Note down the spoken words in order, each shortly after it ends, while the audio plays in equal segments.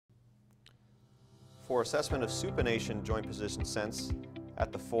For assessment of supination joint position sense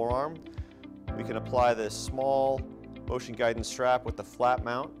at the forearm, we can apply this small motion guidance strap with the flat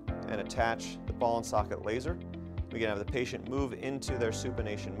mount and attach the ball and socket laser. We can have the patient move into their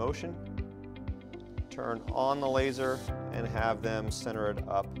supination motion, turn on the laser, and have them center it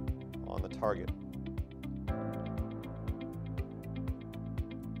up on the target.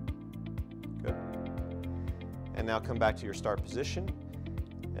 Good. And now come back to your start position,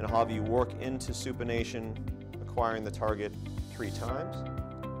 and I'll have you work into supination, acquiring the target 3 times.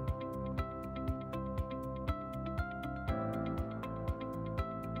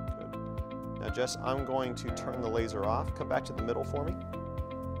 Good. Now Jess, I'm going to turn the laser off. Come back to the middle for me.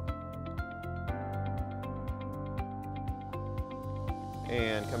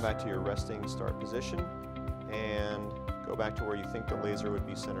 And come back to your resting start position, and go back to where you think the laser would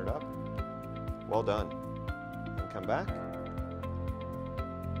be centered up. Well done. And come back.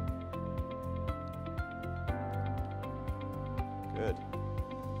 Good.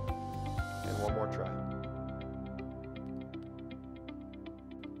 And one more try.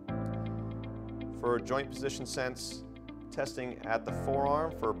 For joint position sense testing at the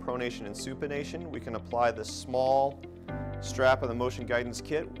forearm for pronation and supination, we can apply the small strap of the motion guidance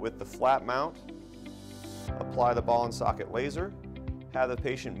kit with the flat mount, apply the ball and socket laser, have the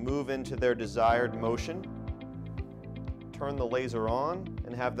patient move into their desired motion, turn the laser on,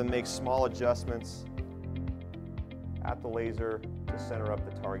 and have them make small adjustments at the laser to center up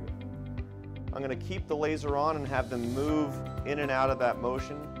the target. I'm going to keep the laser on and have them move in and out of that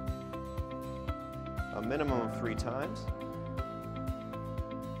motion a minimum of 3 times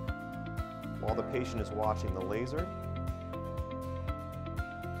while the patient is watching the laser.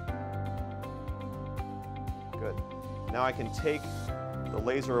 Good. Now I can take the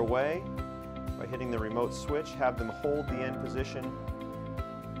laser away by hitting the remote switch, have them hold the end position,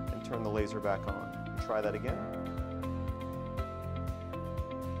 and turn the laser back on. Try that again.